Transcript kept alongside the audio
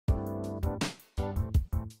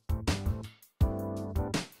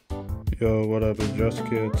Yo, what up? It's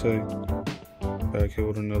Jessica Tay, back here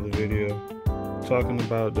with another video. Talking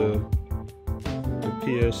about the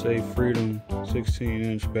PSA Freedom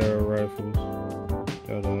 16-inch barrel rifles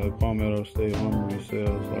that Palmetto State Armory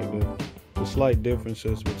sells. Like the slight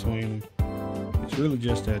differences between them. It's really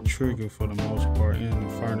just that trigger for the most part, and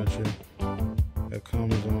the furniture that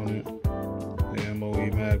comes on it. The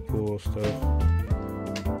MOE mag pull stuff.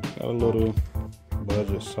 Got a little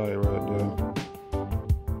budget sight right there.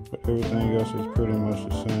 But everything else is pretty much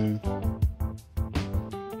the same.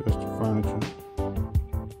 Just the furniture,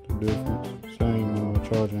 the difference. Same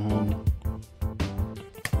charging handle.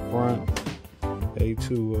 Front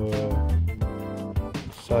A2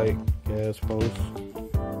 sight gas post.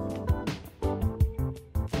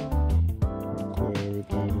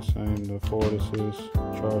 Everything's the same. The Ford assist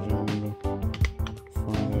charging handle.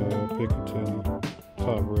 Front Picatinny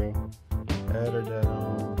top rail. Added that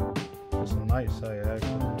it's a night sight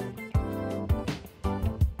actually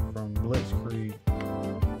from Blitzkrieg.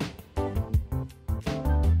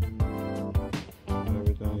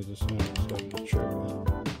 Everything is the same except the trigger.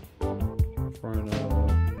 Front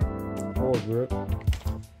Ford grip.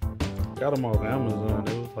 Got them off Amazon.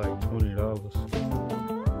 It was like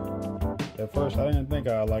 $20. At first I didn't think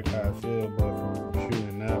I like how I feel, but from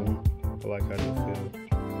shooting that one, I like how they feel.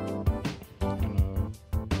 And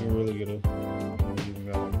you really get a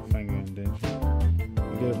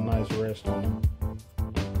get a nice rest on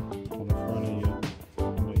the front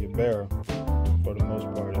of your barrel for the most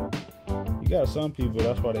part. You got some people,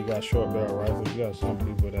 that's why they got short barrel rifles. You got some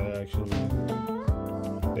people that actually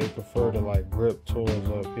they prefer to like grip towards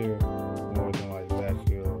up here more than like back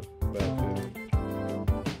here or back here.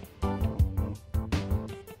 I don't know.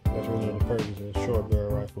 That's really the purpose of short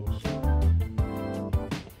barrel rifles.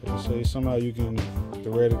 They say somehow you can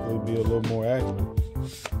theoretically be a little more accurate.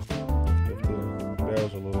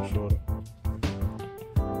 Barrel's a little shorter.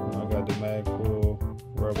 I got the mag pull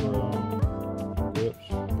rubber grips,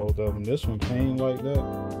 both of them. This one came like that.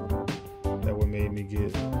 That what made me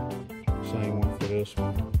get the same one for this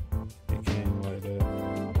one. It came like that.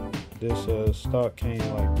 This stock came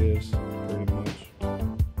like this, pretty much.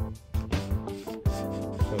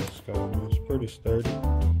 So it's pretty sturdy.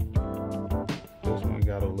 This one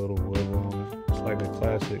got a little wiggle on it. It's like a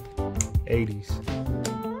classic 80s.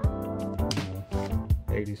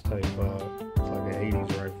 80s type vibe. It's like an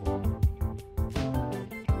 80s rifle.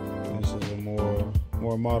 This is a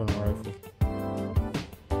more modern rifle.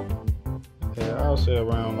 Yeah, I'll say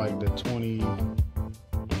around like the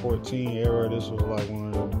 2014 era. This was like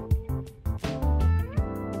one of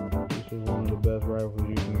the best rifles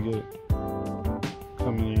you can get.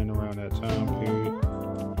 Coming in around that time period.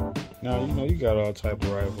 Now you got all type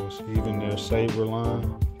of rifles. Even their Saber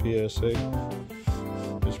line, PSA.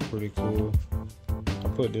 It's pretty cool. I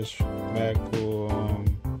put this mag pull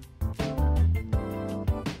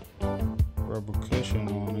rubber cushion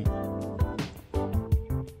on it.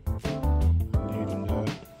 Needing that.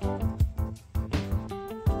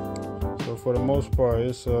 So for the most part,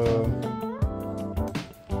 it's same,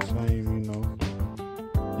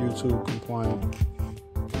 YouTube compliant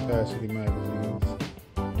capacity magazines.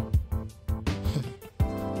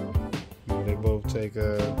 They both take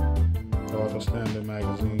all the standard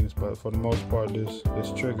magazines, but for the most part, this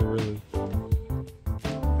trigger really,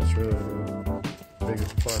 it's really the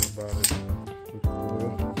biggest part about it.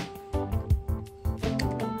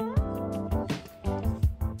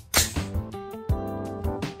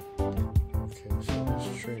 Okay, so this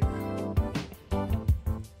trigger,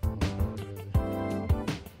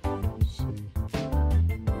 let's see,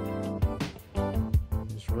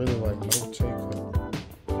 it's really like no take.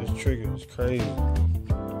 This trigger is crazy.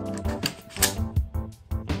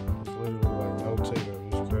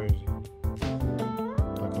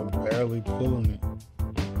 Pulling it.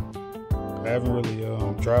 I haven't really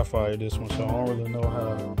dry fired this one, so I don't really know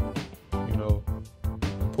how the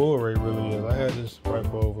pull rate really is. I had this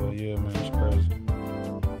rifle over a year, man. It's crazy.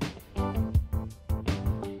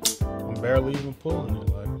 I'm barely even pulling it,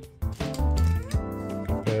 like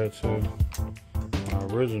compared to my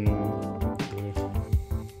original one.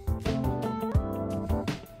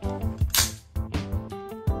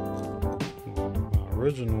 My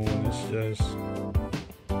original one is just.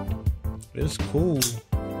 It's cool.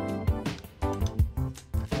 I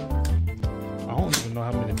don't even know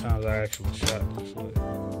how many times I actually shot this.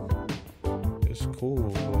 It's cool,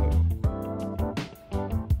 but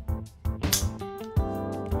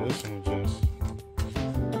this one just,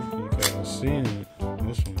 you kind of seeing it.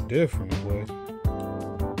 This one's different, but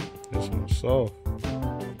this one's soft.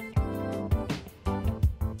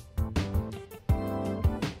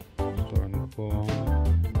 Starting to pull on it.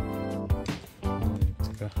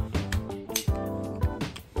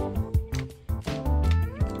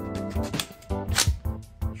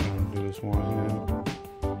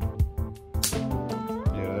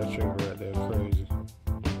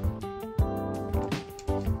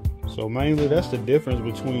 So mainly that's the difference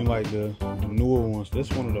between like the newer ones. This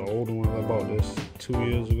one of the older ones. I bought this 2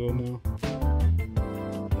 years ago now.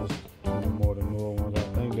 This more the newer ones. I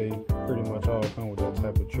think they pretty much all come with that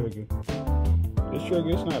type of trigger. This trigger,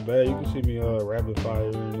 it's not bad. You can see me rapid fire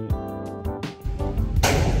in it.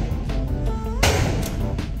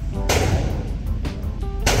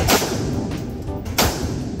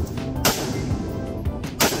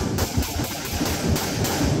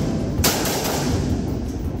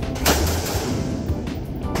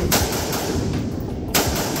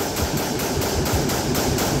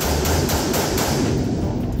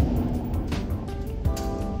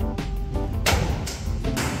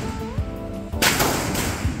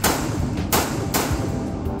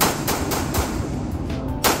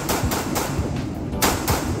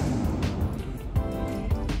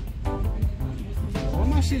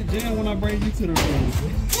 Shit jam when I bring you to the room.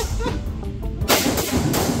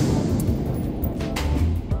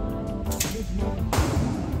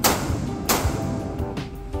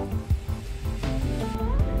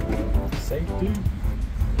 Safety.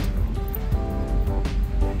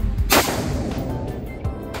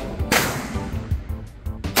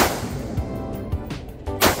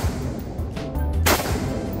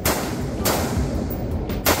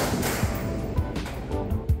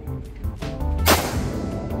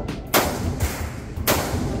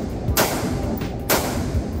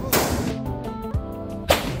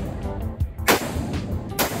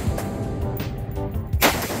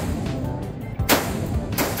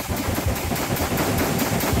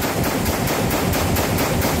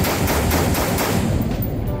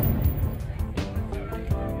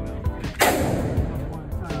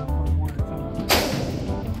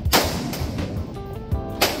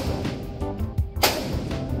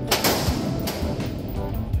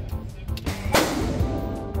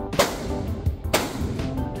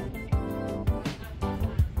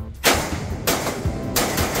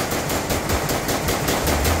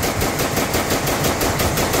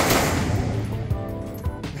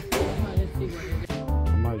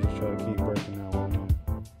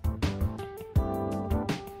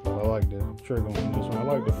 Trigger on this one. I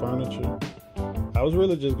like the furniture. I was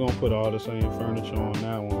really just gonna put all the same furniture on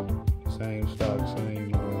that one. Same stock,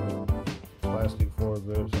 same plastic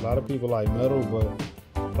foregrips. A lot of people like metal, but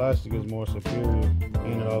plastic is more superior.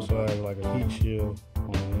 And it also has like a heat shield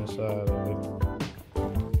on the inside of it.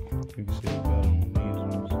 You can see it better on these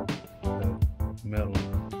ones. That metal.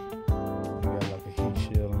 You got like a heat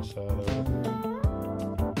shield inside of it.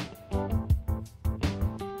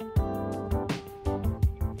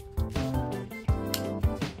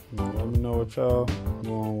 Know what y'all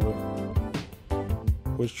going with.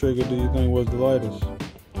 Which trigger do you think was the lightest?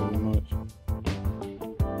 Pretty much.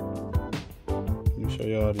 Let me show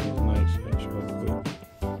y'all these night shots real quick.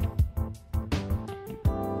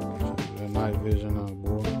 That night vision out,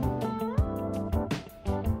 boy.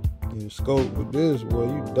 You scope with this, boy,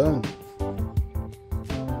 you done.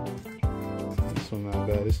 This one not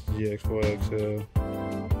bad. This is GX4XL.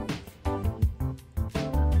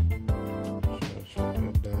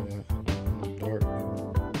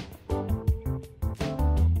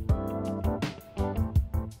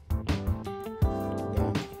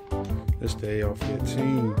 This the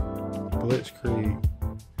AR15 Blitzkrieg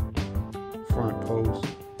front post.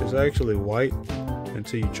 It's actually white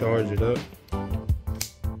until you charge it up.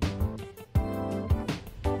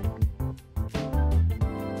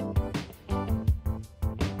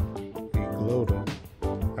 He glowed him.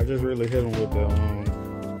 I just really hit him with the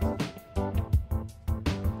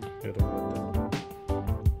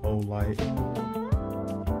old light.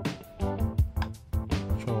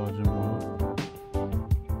 Charge him up.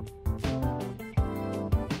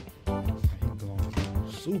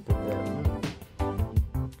 Super bright now.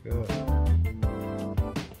 Good.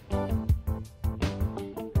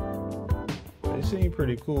 They seem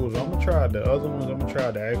pretty cool. So I'm gonna try the other ones. I'm gonna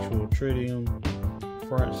try the actual tritium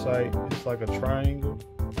front sight. It's like a triangle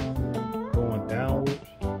going downwards.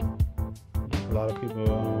 A lot of people,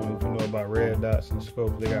 if you know about red dots and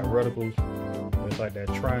scopes, they got reticles. It's like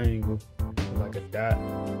that triangle, like a dot,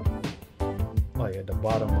 like at the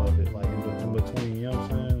bottom of it, like in between. You know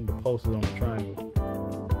what I'm saying? The post is on the triangle.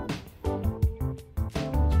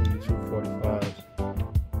 245s,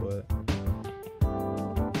 but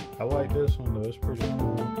I like this one though. It's pretty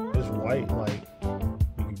cool. It's white, like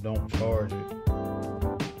when you don't charge it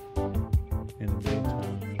in the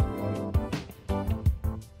daytime. It's white.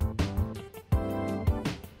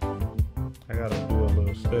 I gotta do a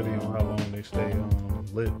little study on how long they stay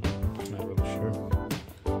lit. Not really sure.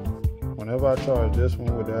 Whenever I charge this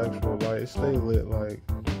one with the actual light, it stay lit like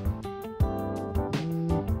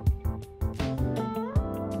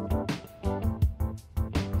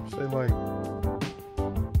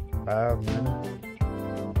 5 minutes.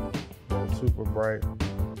 That super bright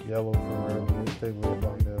yellow from earlier, it take me like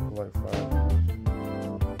that for like 5 minutes.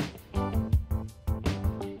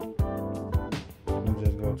 And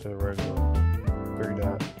just go to the regular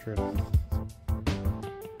 3-dot trigger.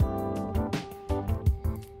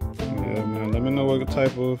 Yeah, man, let me know what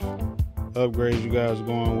type of upgrades you guys are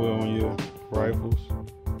going with on your rifles.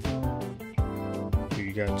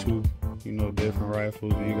 You got two, different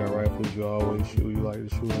rifles, and you got rifles you always shoot. You like to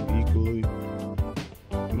shoot them equally.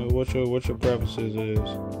 What your preferences is,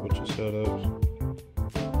 what your setups.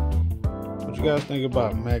 What you guys think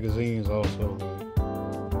about magazines also?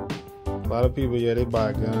 Like, a lot of people, they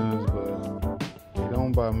buy guns, but they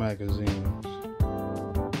don't buy magazines.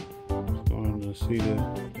 Starting to see the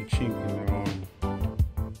chink in their armor.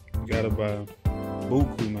 You gotta buy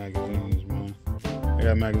buku magazines, man. They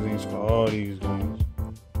got magazines for all these guns.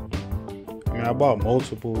 I bought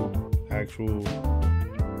multiple actual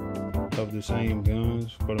of the same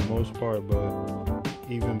guns for the most part, but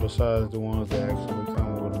even besides the ones that actually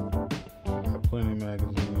come with them, I have plenty of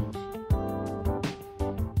magazines.